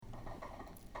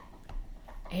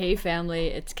Hey family,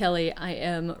 it's Kelly. I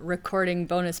am recording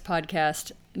bonus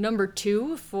podcast number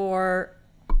 2 for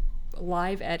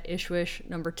live at ISSWSH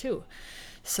number 2.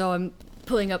 So I'm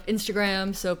pulling up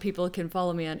Instagram so people can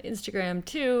follow me on Instagram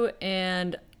too,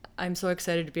 and I'm so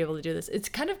excited to be able to do this. It's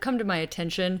kind of come to my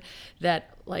attention that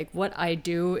like what I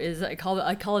do is I call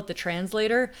it the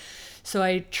translator. So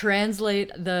I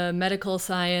translate the medical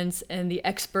science and the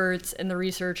experts and the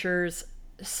researchers.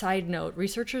 Side note,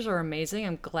 researchers are amazing.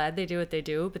 I'm glad they do what they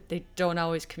do, but they don't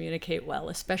always communicate well,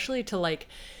 especially to like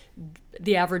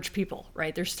the average people,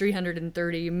 right? There's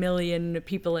 330 million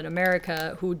people in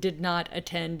America who did not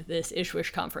attend this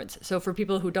ISSWSH conference. So for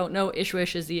people who don't know,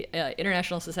 ISSWSH is the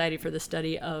International Society for the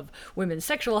Study of Women's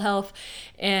Sexual Health.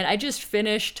 And I just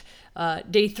finished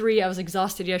day 3. I was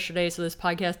exhausted yesterday, so this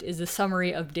podcast is the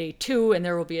summary of day 2, and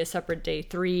there will be a separate day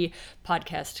 3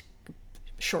 podcast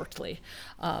shortly.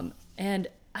 And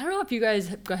I don't know if you guys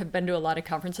have been to a lot of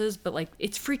conferences, but like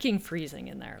it's freaking freezing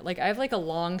in there. Like I have like a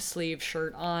long sleeve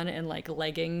shirt on and like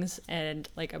leggings, and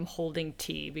like I'm holding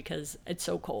tea because it's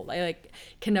so cold. I like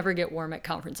can never get warm at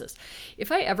conferences.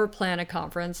 If I ever plan a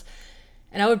conference,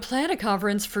 and I would plan a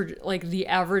conference for like the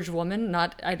average woman,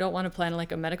 I don't want to plan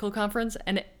like a medical conference,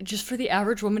 and just for the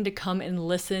average woman to come and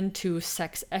listen to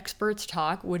sex experts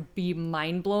talk would be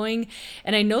mind blowing.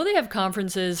 And I know they have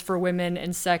conferences for women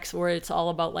and sex where it's all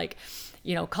about like,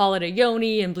 you know, call it a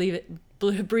yoni and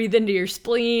breathe into your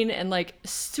spleen and like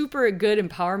super good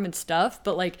empowerment stuff.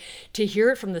 But like to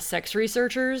hear it from the sex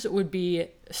researchers would be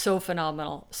so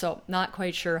phenomenal. So not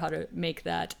quite sure how to make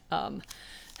that,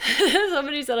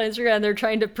 somebody said on Instagram they're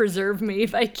trying to preserve me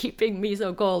by keeping me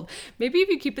so cold. Maybe if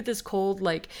you keep it this cold,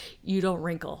 like you don't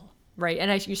wrinkle, right?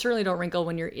 And you certainly don't wrinkle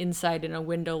when you're inside in a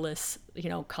windowless,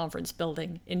 conference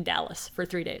building in Dallas for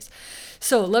 3 days.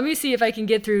 So let me see if I can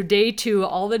get through day 2,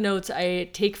 all the notes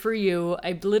I take for you.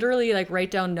 I literally like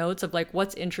write down notes of like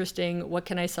what's interesting, what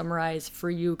can I summarize for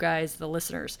you guys, the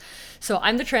listeners. So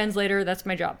I'm the translator. That's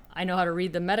my job. I know how to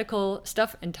read the medical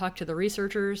stuff and talk to the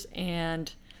researchers.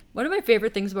 And one of my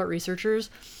favorite things about researchers,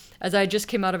 as I just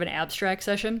came out of an abstract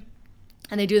session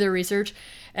and they do their research,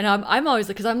 and I'm always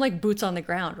like, because I'm like boots on the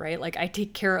ground, right? Like I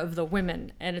take care of the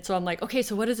women. And so I'm like, okay,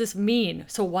 so what does this mean?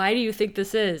 So why do you think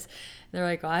this is? And they're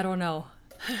like, oh, I don't know.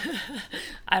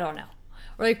 I don't know.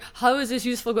 Or like, how is this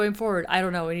useful going forward? I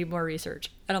don't know. We need more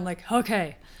research. And I'm like,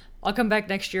 okay, I'll come back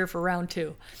next year for round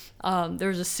 2.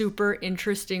 There's a super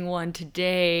interesting one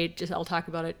today. I'll talk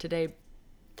about it today.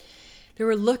 They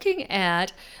were looking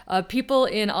at people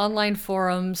in online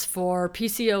forums for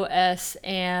PCOS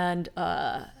and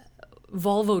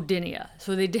vulvodynia.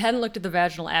 So they hadn't looked at the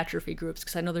vaginal atrophy groups,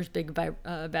 because I know there's big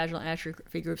vaginal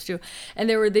atrophy groups too. And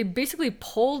they basically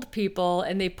polled people,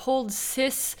 and they polled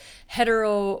cis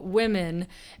hetero women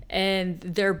and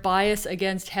their bias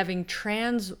against having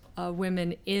trans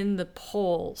women in the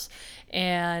polls.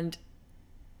 And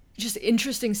just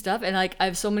interesting stuff. And like I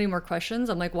have so many more questions.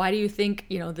 I'm like, why do you think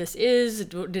this is?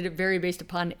 Did it vary based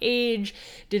upon age?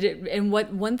 And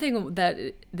one thing that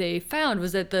they found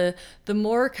was that the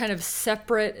more kind of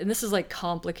separate, and this is like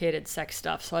complicated sex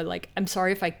stuff, so I'm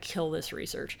sorry if I kill this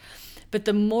research, but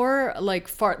the more like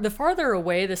the farther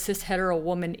away the cis hetero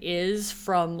woman is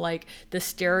from like the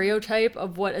stereotype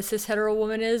of what a cis hetero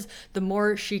woman is, the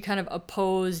more she kind of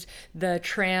opposed the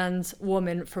trans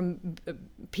woman from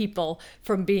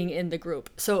being in the group.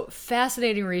 So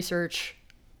fascinating research.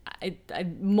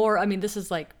 This is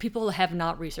like people have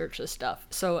not researched this stuff.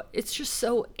 So it's just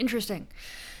so interesting.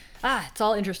 It's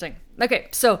all interesting. Okay,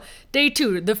 so day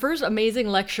 2, the first amazing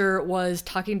lecture was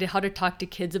how to talk to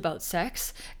kids about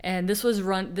sex, and this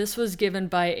was given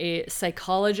by a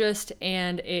psychologist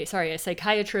and a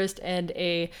psychiatrist and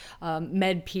a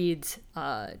med peds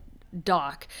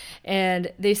doc.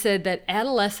 And they said that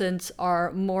adolescents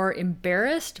are more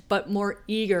embarrassed but more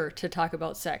eager to talk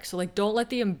about sex. So like don't let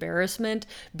the embarrassment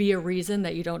be a reason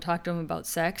that you don't talk to them about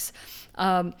sex.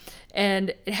 And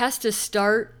it has to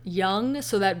start young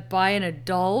so that by an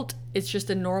adult it's just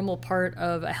a normal part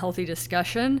of a healthy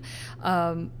discussion.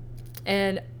 And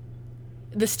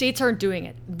the states aren't doing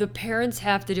it. The parents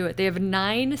have to do it. They have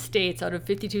 9 states out of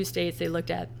 52 states they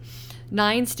looked at.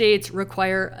 9 states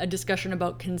require a discussion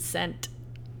about consent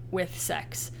with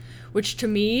sex, which to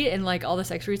me and like all the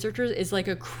sex researchers is like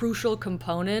a crucial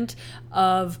component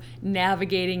of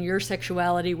navigating your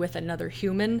sexuality with another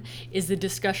human, is the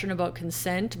discussion about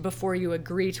consent before you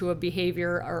agree to a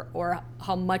behavior or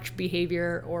how much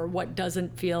behavior or what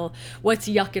doesn't feel, what's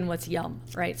yuck and what's yum,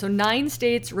 right? So 9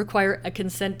 states require a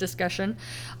consent discussion.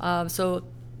 So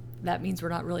that means we're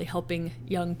not really helping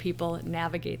young people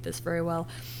navigate this very well.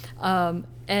 I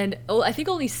think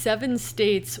only 7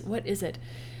 states, what is it?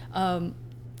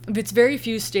 it's very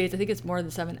few states, I think it's more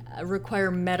than 7,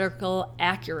 require medical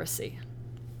accuracy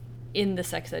in the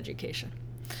sex education.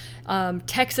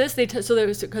 Texas,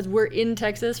 because we're in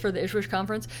Texas for the ISSWSH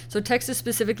conference. So Texas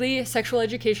specifically, sexual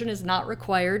education is not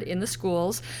required in the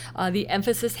schools. The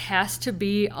emphasis has to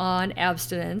be on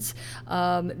abstinence.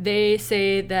 They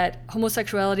say that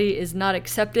homosexuality is not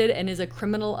accepted and is a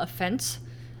criminal offense.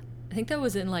 I think that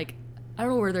was in I don't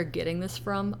know where they're getting this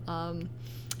from.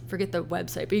 Forget the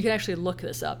website, but you can actually look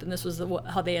this up. And this was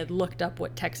how they had looked up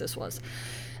what Texas was.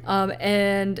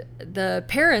 And the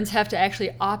parents have to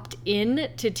actually opt in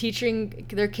to teaching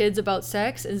their kids about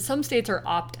sex. And some states are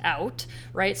opt out,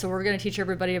 right? So we're going to teach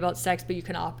everybody about sex, but you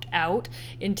can opt out.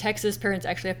 In Texas, parents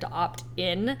actually have to opt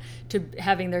in to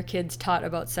having their kids taught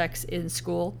about sex in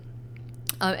school.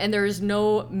 And there is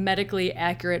no medically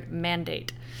accurate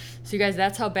mandate. So you guys,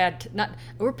 that's how bad,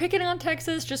 we're picking on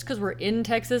Texas just because we're in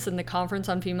Texas and the Conference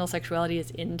on Female Sexuality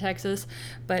is in Texas,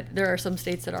 but there are some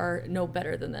states that are no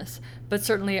better than this. But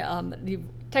certainly,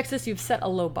 Texas, you've set a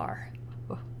low bar.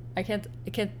 I can't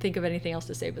think of anything else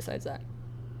to say besides that.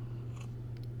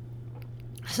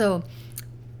 So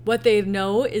what they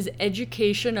know is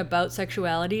education about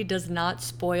sexuality does not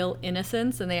spoil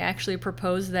innocence, and they actually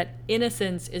propose that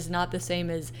innocence is not the same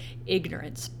as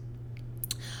ignorance.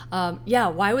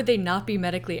 Why would they not be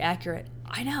medically accurate?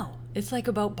 I know. It's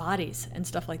about bodies and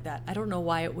stuff like that. I don't know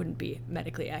why it wouldn't be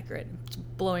medically accurate. It's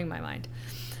blowing my mind.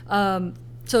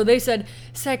 So they said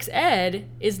sex ed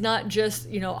is not just,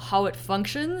 how it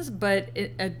functions, but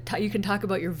you can talk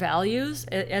about your values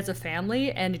as a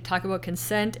family and talk about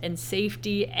consent and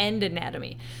safety and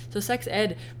anatomy. So sex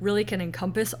ed really can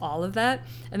encompass all of that.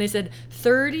 And they said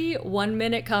 30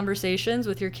 one-minute conversations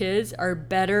with your kids are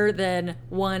better than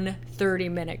one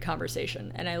 30-minute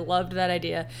conversation. And I loved that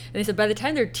idea. And they said by the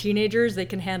time they're teenagers, they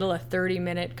can handle a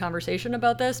 30-minute conversation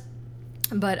about this.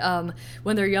 But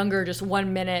when they're younger, just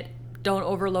 1 minute. Don't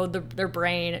overload their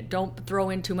brain. Don't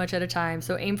throw in too much at a time.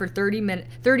 So aim for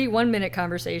 31-minute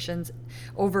conversations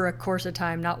over a course of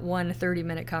time, not one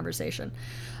 30-minute conversation.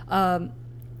 And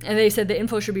they said the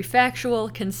info should be factual,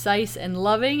 concise, and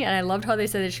loving. And I loved how they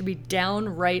said it should be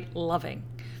downright loving,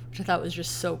 which I thought was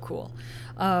just so cool.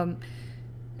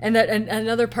 And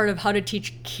another part of how to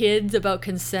teach kids about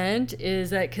consent is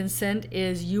that consent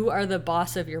is you are the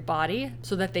boss of your body,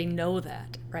 so that they know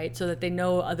that, right? So that they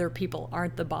know other people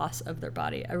aren't the boss of their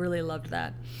body. I really loved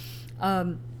that.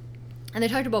 And they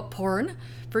talked about porn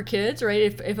for kids, right?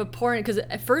 If a porn, because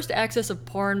first access of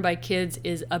porn by kids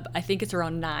is, I think it's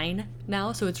around 9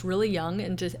 now, so it's really young,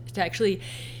 and to actually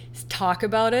talk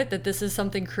about it, that this is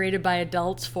something created by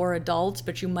adults for adults,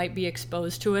 but you might be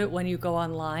exposed to it when you go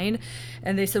online.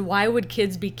 And they said, why would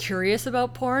kids be curious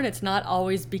about porn? It's not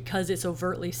always because it's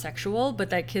overtly sexual, but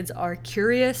that kids are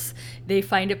curious. They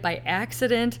find it by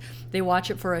accident. They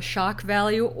watch it for a shock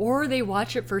value, or they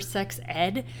watch it for sex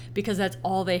ed because that's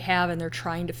all they have and they're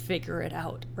trying to figure it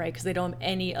out, right? Because they don't have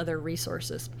any other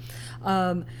resources.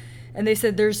 And they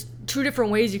said there's 2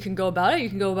 different ways you can go about it. You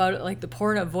can go about it like the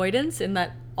porn avoidance, in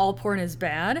that all porn is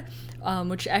bad,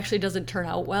 which actually doesn't turn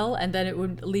out well, and then it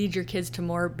would lead your kids to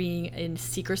more being in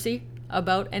secrecy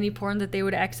about any porn that they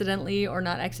would accidentally or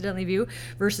not accidentally view,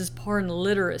 versus porn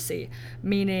literacy,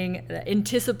 meaning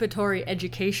anticipatory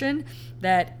education,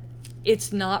 that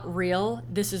it's not real.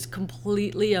 This is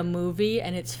completely a movie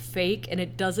and it's fake, and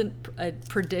it doesn't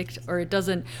predict or it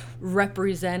doesn't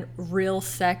represent real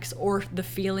sex or the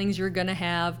feelings you're going to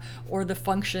have or the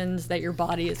functions that your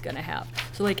body is going to have.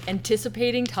 So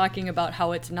anticipating talking about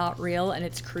how it's not real and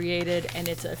it's created and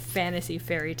it's a fantasy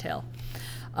fairy tale.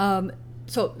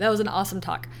 So that was an awesome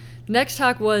talk. Next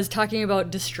talk was talking about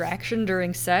distraction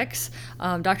during sex.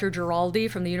 Dr. Giraldi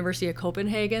from the University of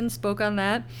Copenhagen spoke on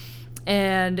that.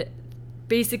 And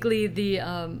basically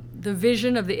the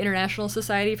vision of the International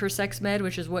Society for Sex Med,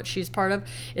 which is what she's part of,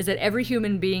 is that every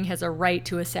human being has a right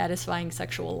to a satisfying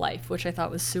sexual life, which I thought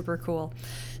was super cool.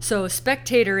 So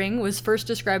spectatoring was first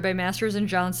described by Masters and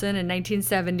Johnson in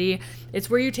 1970. It's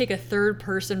where you take a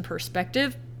third-person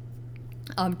perspective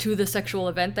to the sexual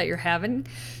event that you're having.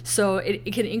 So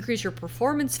it can increase your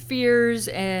performance fears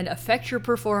and affect your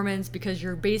performance because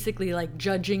you're basically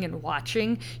judging and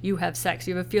watching you have sex.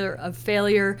 You have a fear of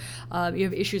failure. You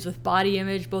have issues with body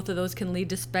image. Both of those can lead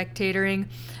to spectatoring.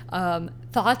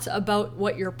 Thoughts about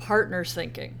what your partner's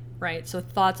thinking. Right? So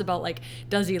thoughts about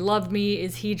does he love me?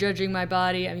 Is he judging my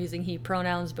body? I'm using he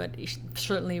pronouns, but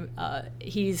certainly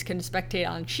he's can spectate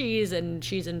on she's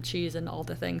and all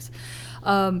the things.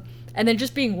 And then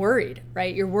just being worried,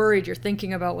 right? You're worried, you're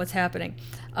thinking about what's happening.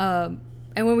 And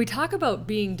when we talk about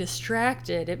being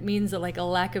distracted, it means a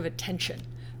lack of attention,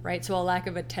 right? So a lack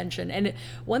of attention. And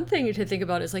one thing to think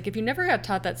about is like, if you never got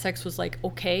taught that sex was like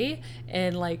okay,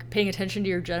 and like paying attention to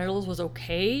your genitals was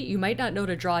okay, you might not know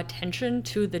to draw attention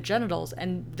to the genitals,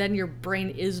 and then your brain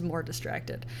is more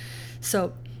distracted.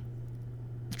 So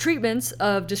treatments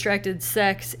of distracted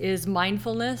sex is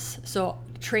mindfulness. So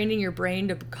training your brain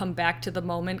to come back to the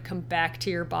moment, come back to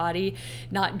your body,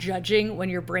 not judging when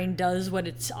your brain does what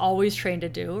it's always trained to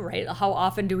do, right? How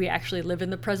often do we actually live in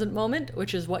the present moment,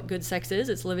 which is what good sex is.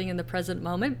 It's living in the present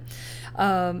moment.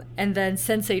 And then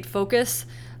sensate focus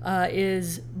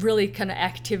is really kind of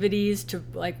activities to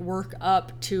like work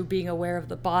up to being aware of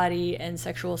the body and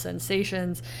sexual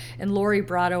sensations. And Lori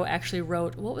Brotto actually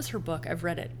wrote, what was her book? I've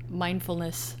read it.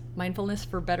 Mindfulness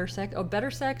for Better Sex. Oh,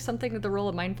 Better Sex, something with the role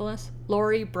of mindfulness.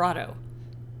 Lori Brotto,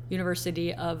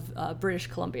 University of British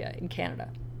Columbia in Canada.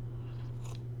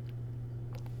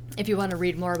 If you want to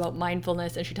read more about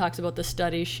mindfulness, and she talks about the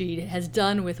studies she has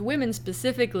done with women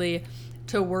specifically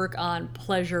to work on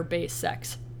pleasure-based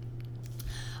sex.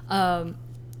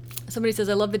 Somebody says,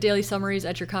 I love the daily summaries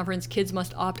at your conference. Kids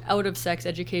must opt out of sex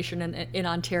education in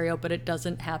Ontario, but it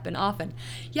doesn't happen often.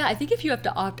 Yeah, I think if you have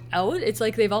to opt out, it's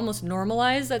like they've almost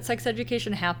normalized that sex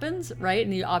education happens, right?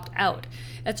 And you opt out.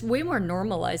 That's way more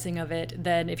normalizing of it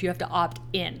than if you have to opt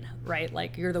in, right?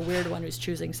 Like you're the weird one who's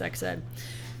choosing sex ed.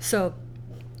 So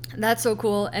that's so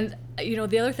cool. And, you know,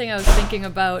 the other thing I was thinking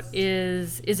about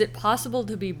is it possible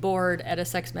to be bored at a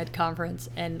sex med conference?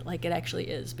 And like it actually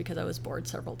is, because I was bored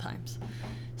several times.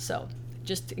 So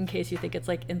just in case you think it's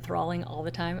like enthralling all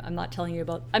the time, I'm not telling you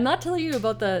about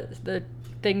the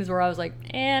things where I was like,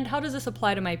 and how does this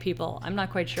apply to my people? I'm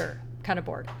not quite sure. Kind of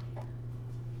bored.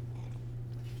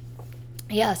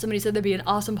 Yeah, somebody said there'd be an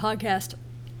awesome podcast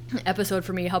episode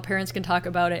for me, how parents can talk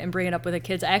about it and bring it up with the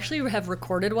kids. I actually have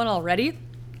recorded one already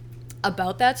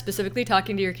about that, specifically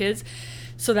talking to your kids.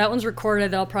 So that one's recorded.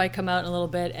 That'll probably come out in a little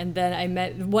bit. And then I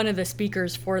met one of the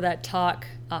speakers for that talk.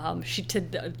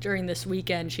 During this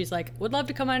weekend, she's like, would love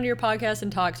to come onto your podcast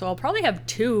and talk. So I'll probably have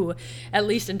 2, at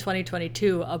least in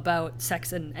 2022, about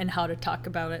sex and how to talk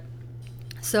about it.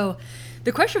 So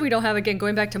the question we don't have, again,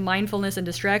 going back to mindfulness and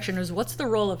distraction, is what's the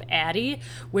role of Addie,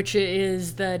 which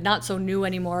is the not so new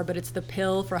anymore, but it's the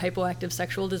pill for hypoactive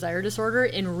sexual desire disorder,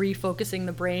 in refocusing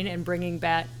the brain and bringing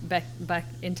back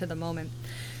into the moment.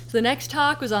 So the next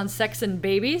talk was on sex and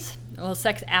babies. Well,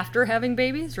 sex after having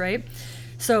babies, right?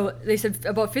 So they said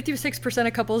about 56%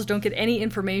 of couples don't get any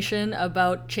information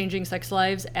about changing sex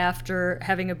lives after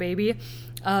having a baby.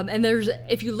 And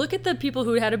if you look at the people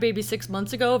who had a baby 6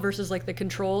 months ago versus like the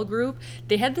control group,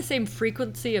 they had the same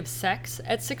frequency of sex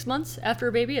at 6 months after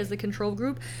a baby as the control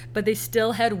group, but they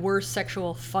still had worse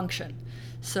sexual function.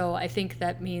 So I think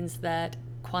that means that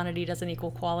quantity doesn't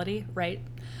equal quality, right?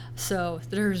 So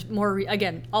there's more,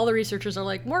 again, all the researchers are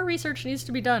like, more research needs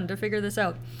to be done to figure this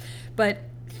out. But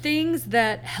things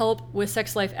that help with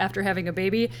sex life after having a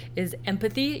baby is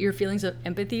empathy, your feelings of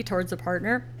empathy towards a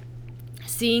partner,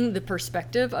 seeing the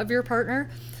perspective of your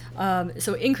partner.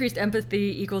 So increased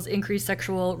empathy equals increased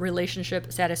sexual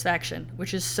relationship satisfaction,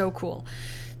 which is so cool.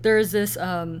 There's this,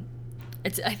 I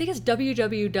think it's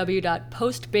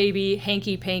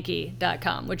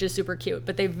www.postbabyhankypanky.com, which is super cute,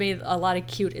 but they've made a lot of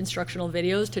cute instructional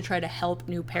videos to try to help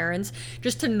new parents,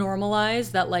 just to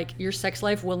normalize that like your sex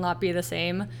life will not be the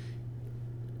same.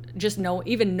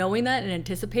 Even knowing that and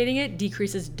anticipating it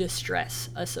decreases distress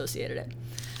associated it.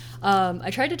 I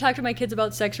tried to talk to my kids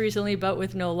about sex recently, but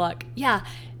with no luck. Yeah,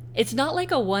 it's not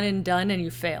like a one and done and you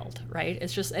failed, right?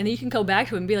 It's just, and you can go back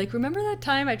to it and be like, remember that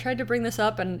time I tried to bring this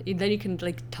up? And then you can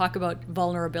like talk about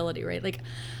vulnerability, right? Like,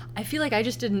 I feel like I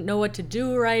just didn't know what to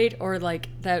do right, or like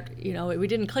that, you know, we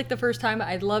didn't click the first time.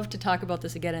 I'd love to talk about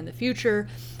this again in the future.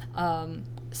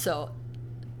 So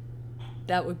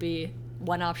that would be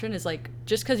one option, is like,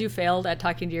 just because you failed at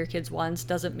talking to your kids once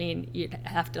doesn't mean you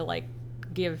have to like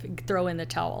throw in the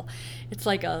towel. It's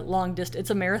like a long distance, it's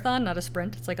a marathon, not a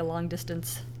sprint. It's like a long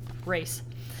distance race.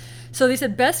 So they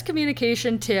said best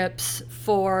communication tips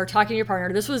for talking to your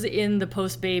partner. This was in the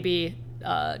post-baby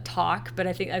talk, but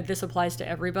I think this applies to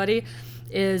everybody,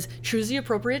 is choose the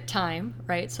appropriate time,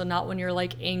 right? So not when you're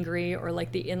like angry or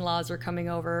like the in-laws are coming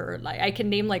over, or like I can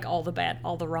name like all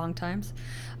the wrong times.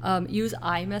 Use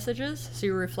I messages, so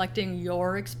you're reflecting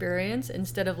your experience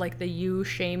instead of like the you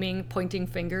shaming, pointing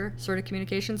finger sort of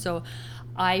communication. So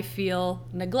I feel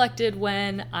neglected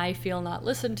when, I feel not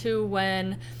listened to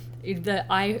when.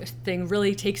 The I thing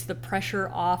really takes the pressure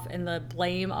off and the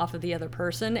blame off of the other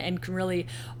person, and can really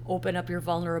open up your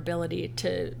vulnerability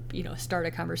to, you know, start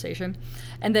a conversation.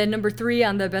 And then number 3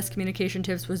 on the best communication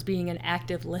tips was being an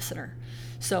active listener.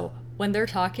 So when they're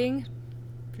talking,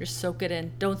 Just soak it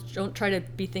in. Don't try to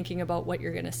be thinking about what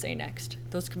you're going to say next.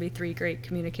 Those can be 3 great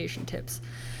communication tips.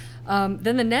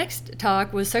 Then the next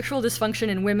talk was sexual dysfunction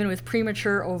in women with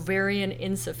premature ovarian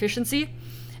insufficiency.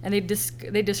 And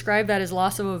they describe that as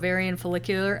loss of ovarian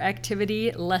follicular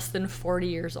activity less than 40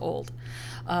 years old.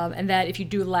 And that if you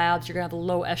do labs, you're going to have a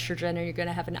low estrogen or you're going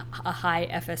to have a high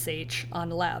FSH on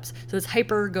the labs. So it's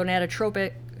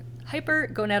hypergonadotrophic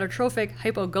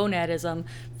hypogonadism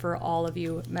for all of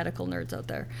you medical nerds out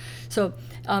there. So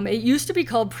it used to be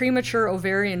called premature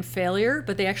ovarian failure,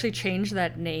 but they actually changed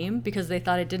that name because they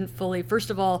thought it didn't fully, first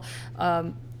of all,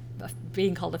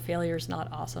 being called a failure is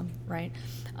not awesome, right?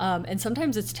 And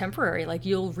sometimes it's temporary, like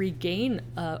you'll regain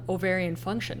ovarian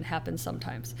function happens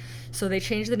sometimes. So they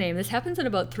changed the name. This happens in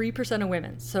about 3% of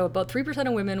women. So about 3%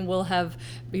 of women will have,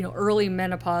 early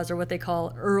menopause or what they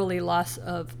call early loss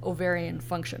of ovarian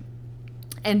function.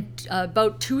 And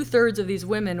about 2/3 of these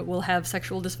women will have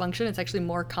sexual dysfunction. It's actually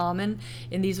more common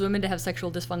in these women to have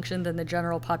sexual dysfunction than the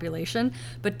general population.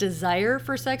 But desire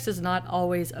for sex is not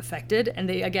always affected.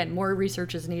 And more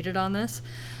research is needed on this.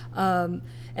 And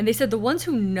they said the ones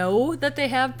who know that they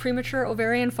have premature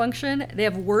ovarian function, they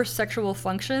have worse sexual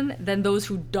function than those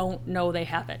who don't know they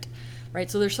have it. Right?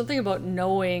 So there's something about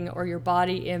knowing or your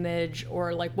body image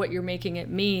or like what you're making it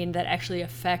mean that actually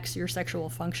affects your sexual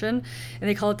function. And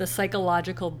they call it the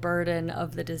psychological burden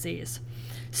of the disease.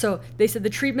 So they said the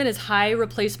treatment is high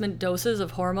replacement doses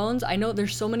of hormones. I know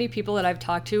there's so many people that I've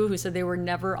talked to who said they were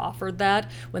never offered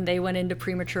that when they went into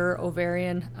premature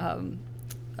ovarian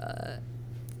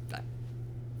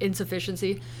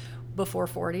insufficiency before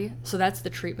 40. So that's the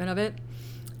treatment of it.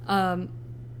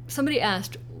 Somebody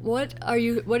asked, what are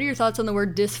your thoughts on the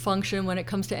word dysfunction when it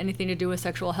comes to anything to do with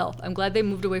sexual health? I'm glad they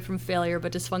moved away from failure,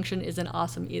 but dysfunction isn't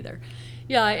awesome either.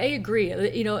 Yeah, I agree.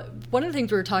 One of the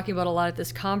things we were talking about a lot at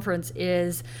this conference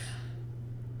is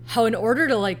how in order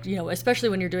to especially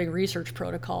when you're doing research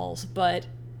protocols, but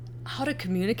how to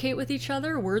communicate with each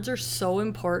other. Words are so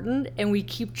important and we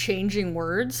keep changing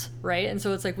words, right? And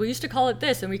so it's like, we used to call it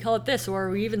this and we call it this, or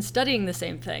are we even studying the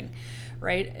same thing?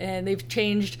 Right? And they've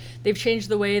changed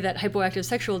the way that hypoactive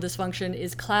sexual dysfunction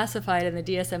is classified in the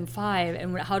DSM-5,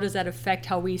 and how does that affect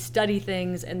how we study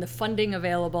things and the funding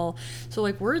available.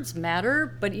 So words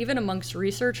matter, but even amongst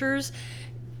researchers,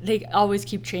 they always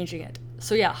keep changing it.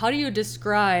 So yeah, how do you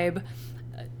describe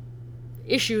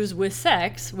issues with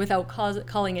sex without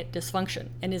calling it dysfunction?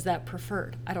 And is that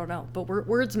preferred? I don't know, but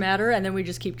words matter, and then we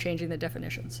just keep changing the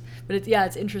definitions. But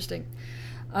it's interesting.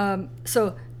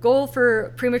 So goal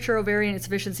for premature ovarian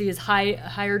insufficiency is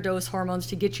higher dose hormones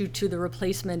to get you to the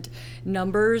replacement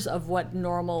numbers of what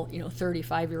normal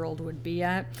 35-year-old would be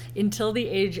at until the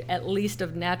age at least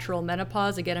of natural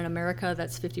menopause. Again, in America,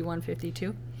 that's 51,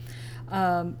 52.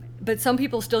 But some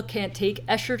people still can't take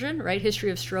estrogen, right? History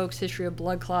of strokes, history of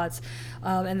blood clots.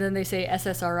 And then they say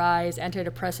SSRIs,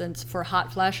 antidepressants for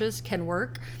hot flashes can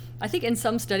work. I think in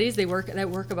some studies that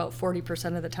work about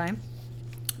 40% of the time.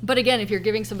 But again, if you're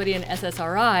giving somebody an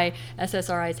SSRI,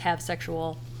 SSRIs have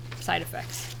sexual side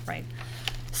effects, right?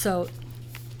 So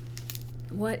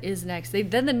what is next?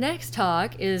 Then the next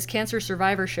talk is cancer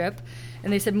survivorship.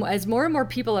 And they said as more and more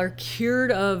people are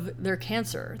cured of their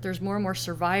cancer, there's more and more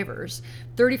survivors.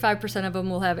 35% of them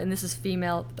will have, and this is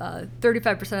female,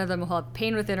 35% of them will have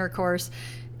pain with intercourse,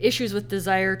 issues with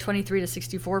desire, 23 to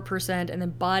 64%, and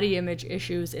then body image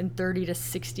issues in 30 to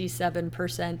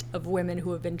 67% of women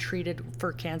who have been treated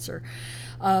for cancer.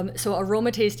 So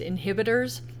aromatase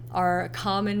inhibitors are a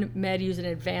common med used in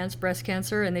advanced breast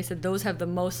cancer, and they said those have the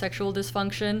most sexual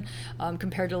dysfunction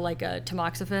compared to a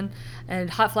tamoxifen.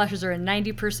 And hot flashes are in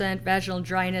 90%, vaginal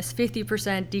dryness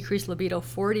 50%, decreased libido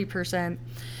 40%.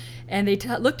 And they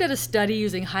looked at a study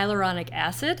using hyaluronic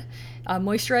acid, a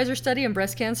moisturizer study in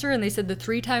breast cancer, and they said the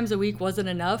 3 times a week wasn't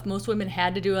enough. Most women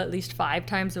had to do at least 5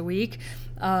 times a week.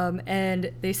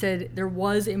 And they said there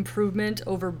was improvement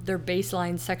over their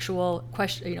baseline sexual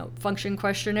function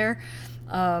questionnaire.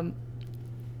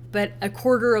 But a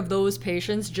quarter of those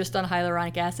patients just on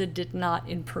hyaluronic acid did not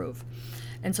improve.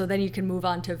 And so then you can move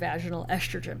on to vaginal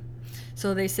estrogen.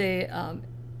 So they say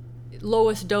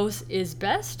lowest dose is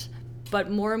best, but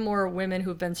more and more women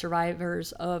who've been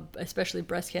survivors of especially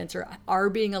breast cancer are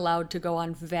being allowed to go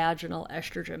on vaginal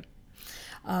estrogen.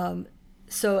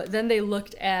 So then they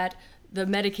looked at the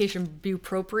medication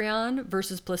bupropion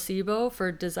versus placebo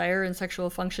for desire and sexual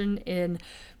function in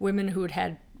women who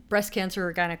had breast cancer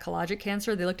or gynecologic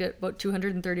cancer. They looked at about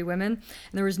 230 women,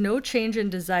 and there was no change in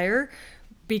desire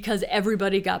because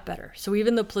everybody got better. So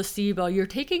even the placebo, you're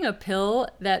taking a pill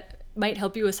that might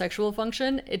help you with sexual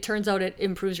function, it turns out it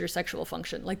improves your sexual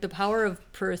function. The power of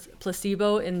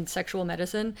placebo in sexual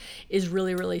medicine is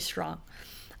really, really strong.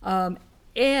 And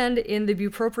in the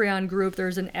bupropion group,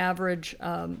 there's an average,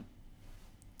 no,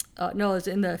 it's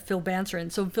in the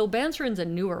phylbanserin. So phylbanserin's a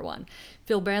newer one.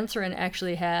 Phylbanserin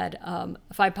actually had a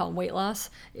 5-pound weight loss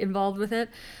involved with it.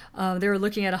 They were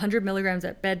looking at 100 milligrams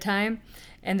at bedtime,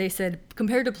 and they said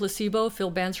compared to placebo,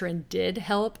 phylbanserin did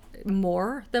help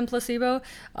more than placebo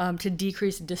to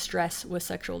decrease distress with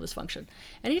sexual dysfunction.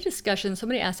 Any discussion,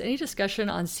 somebody asked, any discussion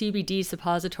on CBD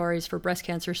suppositories for breast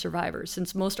cancer survivors,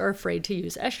 since most are afraid to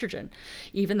use estrogen,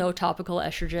 even though topical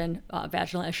estrogen,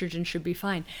 vaginal estrogen should be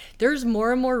fine. There's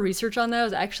more and more research on that. I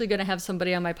was actually going to have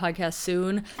somebody on my podcast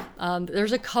soon.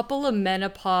 There's a couple of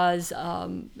menopause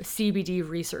CBD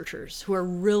researchers who are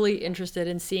really interested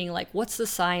in seeing like, what's the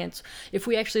science? If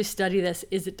we actually study this,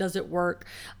 does it work?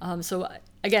 So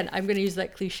again, I'm going to use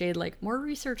that cliched, like more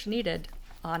research needed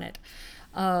on it.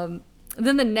 Then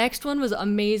the next one was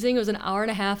amazing. It was an hour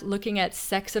and a half looking at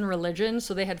sex and religion.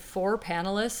 So they had 4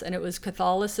 panelists, and it was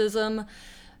Catholicism,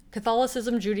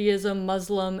 Judaism,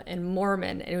 Muslim, and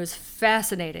Mormon. And it was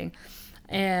fascinating.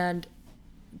 And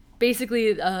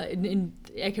basically,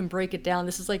 I can break it down.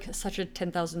 This is like such a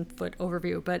 10,000 foot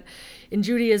overview, but in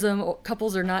Judaism,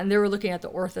 couples are not, and they were looking at the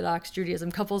Orthodox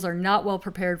Judaism, couples are not well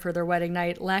prepared for their wedding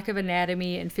night, lack of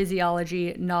anatomy and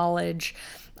physiology knowledge.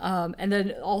 And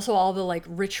then also all the like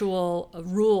ritual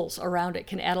rules around it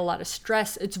can add a lot of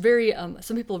stress. It's very,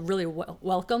 some people really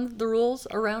welcome the rules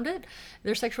around it,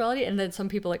 their sexuality, and then some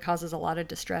people it causes a lot of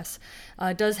distress.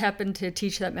 It does happen to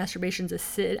teach that masturbation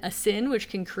is a sin, which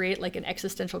can create like an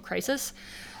existential crisis.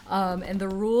 And the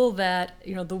rule that,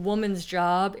 the woman's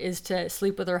job is to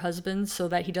sleep with her husband so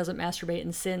that he doesn't masturbate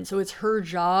and sin. So it's her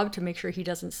job to make sure he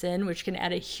doesn't sin, which can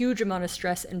add a huge amount of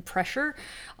stress and pressure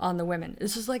on the women.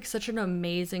 This is like such an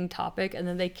amazing topic. And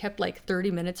then they kept like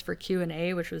 30 minutes for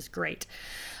Q&A, which was great.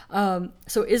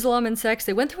 So Islam and sex,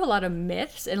 they went through a lot of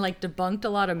myths and like debunked a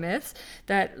lot of myths,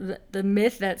 that the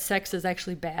myth that sex is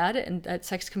actually bad and that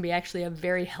sex can be actually a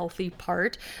very healthy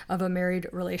part of a married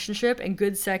relationship, and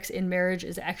good sex in marriage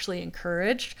is actually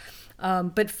encouraged.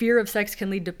 But fear of sex can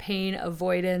lead to pain,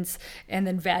 avoidance, and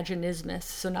then vaginismus,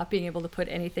 so not being able to put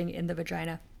anything in the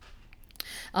vagina.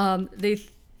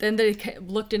 Then they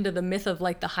looked into the myth of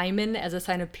like the hymen as a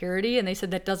sign of purity, and they said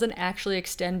that doesn't actually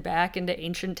extend back into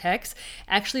ancient texts,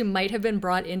 actually might have been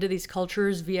brought into these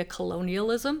cultures via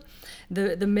colonialism.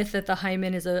 The myth that the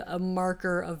hymen is a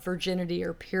marker of virginity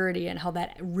or purity, and how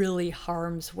that really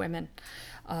harms women.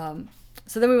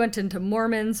 So then we went into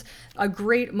Mormons. A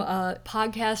great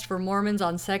podcast for Mormons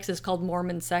on sex is called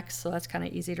Mormon Sex, so that's kind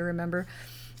of easy to remember.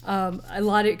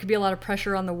 It could be a lot of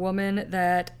pressure on the woman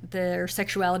that their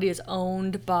sexuality is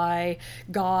owned by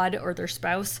God or their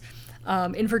spouse.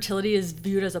 Infertility is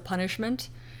viewed as a punishment,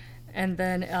 and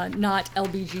then not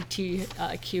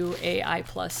LGBTQAI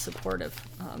plus supportive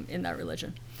in that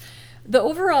religion. The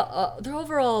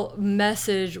overall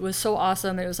message was so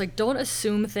awesome. It was like, don't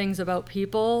assume things about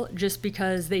people just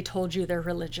because they told you their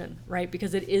religion, right?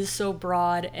 Because it is so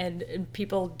broad, and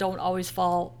people don't always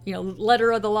fall,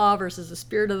 letter of the law versus the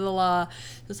spirit of the law.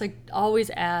 So it's like, always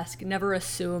ask, never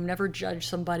assume, never judge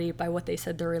somebody by what they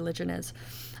said their religion is.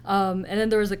 And then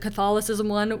there was a Catholicism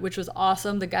one, which was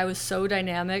awesome. The guy was so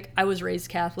dynamic. I was raised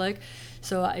Catholic,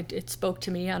 so it spoke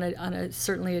to me on a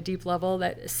certainly a deep level,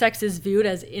 that sex is viewed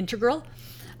as integral,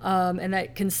 and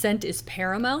that consent is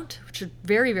paramount, which is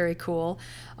very, very cool.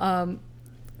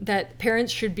 That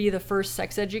parents should be the first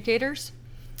sex educators,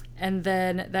 and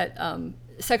then that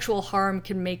sexual harm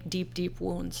can make deep, deep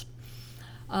wounds.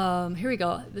 Here we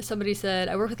go. Somebody said,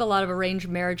 I work with a lot of arranged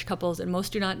marriage couples, and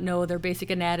most do not know their basic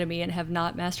anatomy and have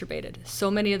not masturbated.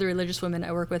 So many of the religious women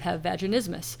I work with have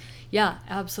vaginismus. Yeah,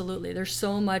 absolutely. There's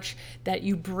so much that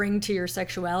you bring to your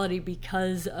sexuality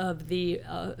because of the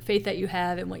faith that you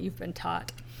have and what you've been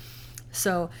taught.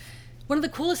 So one of the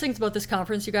coolest things about this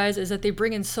conference, you guys, is that they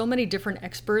bring in so many different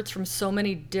experts from so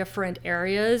many different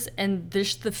areas, and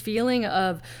there's the feeling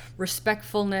of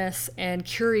respectfulness and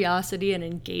curiosity and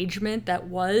engagement that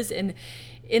was in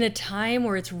a time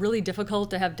where it's really difficult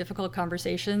to have difficult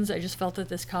conversations. I just felt that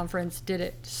this conference did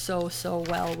it so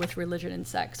well with religion and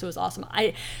sex. It was awesome.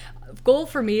 Goal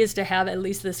for me is to have at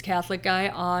least this Catholic guy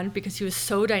on, because he was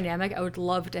so dynamic. I would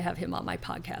love to have him on my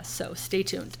podcast, so stay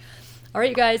tuned. All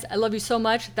right, you guys, I love you so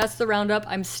much. That's the roundup.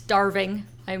 I'm starving.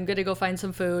 I'm going to go find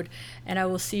some food, and I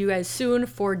will see you guys soon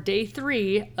for day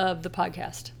 3 of the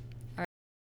podcast.